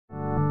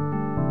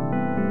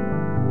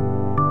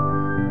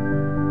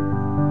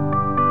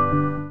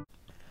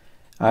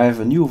I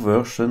have a new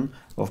version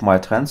of my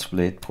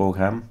translate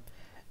program,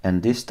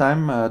 and this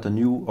time the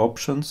new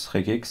options,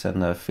 regex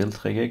and field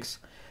regex,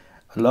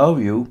 allow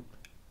you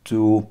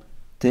to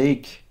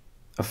take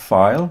a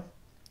file,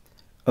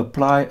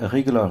 apply a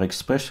regular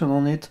expression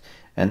on it,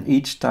 and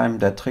each time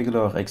that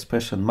regular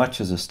expression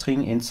matches a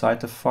string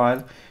inside the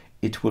file,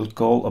 it will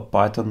call a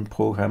Python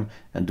program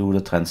and do the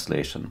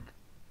translation.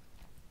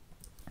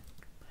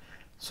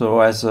 So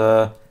as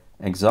an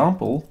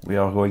example, we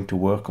are going to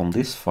work on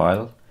this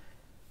file,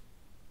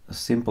 a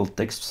simple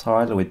text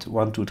file with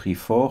 1, 2, 3,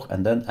 4,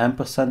 and then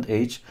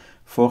 %h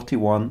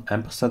 41,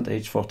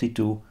 %h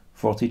 42,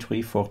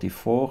 43,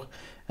 44,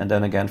 and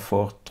then again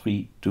 4,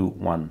 3, 2,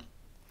 1.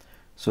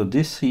 So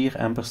this here,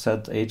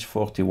 %h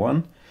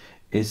 41,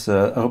 is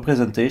a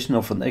representation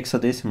of an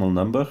hexadecimal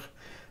number,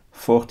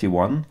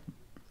 41,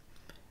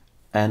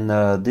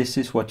 and this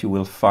is what you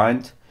will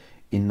find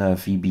in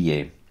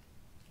VBA.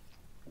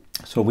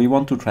 So we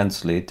want to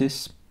translate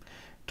this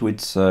to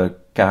its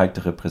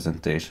character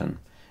representation,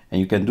 and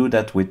you can do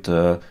that with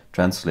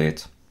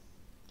translate.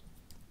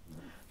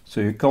 So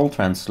you call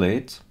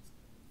translate,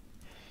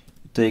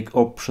 take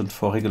option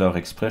for regular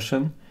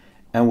expression,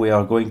 and we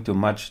are going to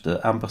match the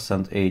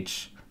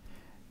 %h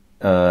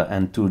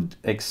and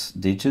 2x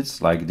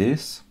digits like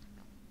this.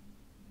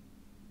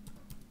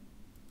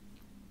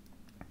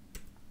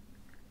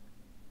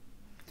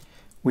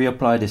 We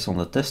apply this on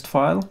the test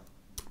file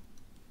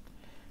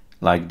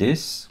like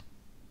this,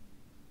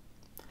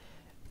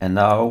 and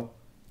now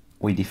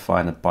we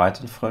define a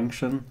Python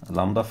function, a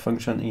lambda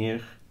function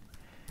here,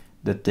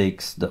 that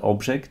takes the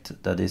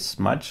object that is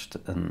matched,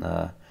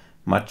 and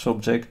match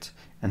object,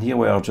 and here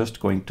we are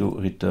just going to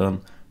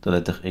return the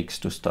letter x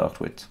to start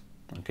with.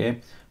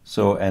 Okay,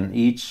 so and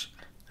each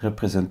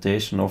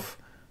representation of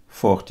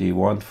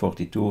 41,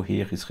 42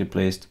 here is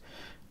replaced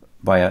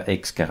by a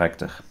x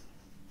character.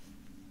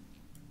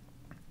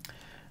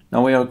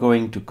 Now we are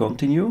going to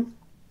continue.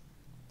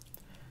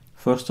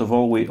 First of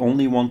all, we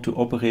only want to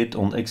operate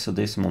on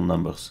hexadecimal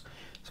numbers,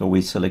 so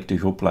we select a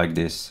group like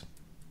this.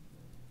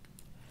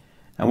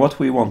 And what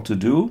we want to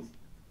do,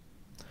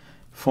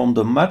 from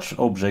the match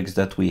objects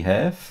that we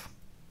have,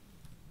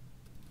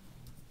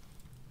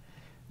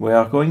 we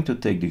are going to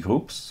take the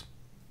groups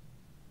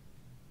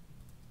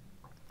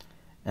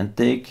and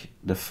take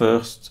the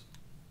first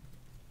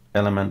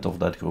element of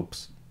that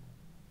groups,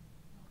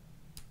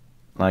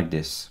 like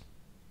this.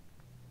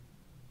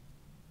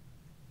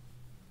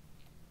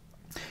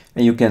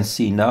 And you can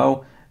see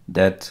now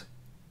that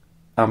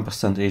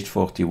 %h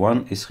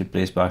 41 is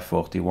replaced by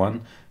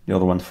 41, the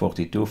other one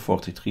 42,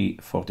 43,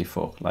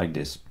 44, like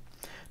this.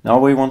 Now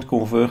we want to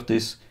convert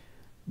this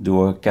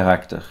to a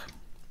character.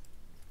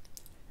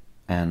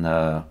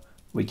 And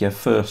we can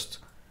first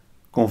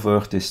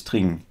convert this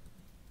string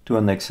to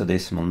an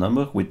hexadecimal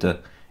number with the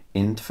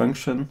int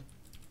function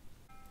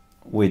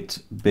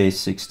with base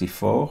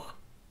 64,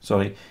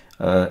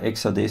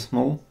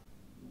 hexadecimal,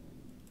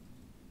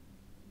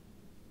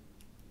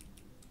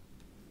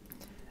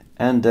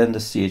 and then the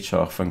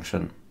chr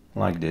function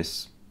like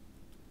this.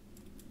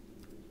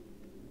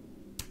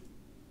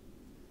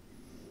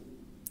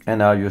 And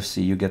now you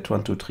see you get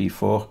 1, 2, 3,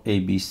 4, A,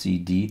 B, C,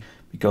 D,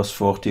 because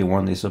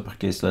 41 is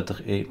uppercase letter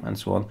A, and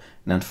so on, and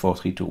then 4,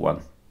 3, 2,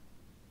 1.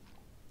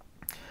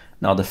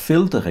 Now the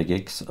filter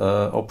regex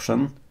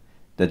option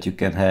that you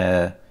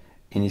can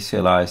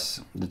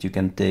initialize, that you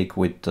can take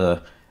with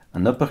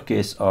an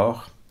uppercase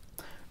R,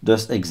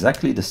 does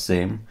exactly the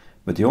same,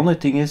 but the only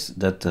thing is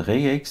that the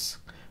regex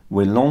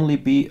will only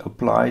be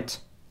applied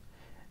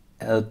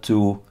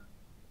to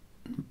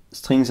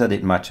strings that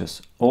it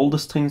matches. All the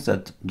strings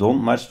that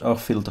don't match are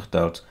filtered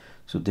out.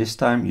 So this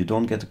time you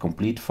don't get a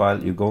complete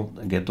file, you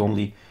get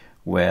only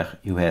where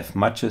you have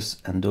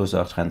matches, and those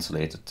are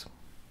translated.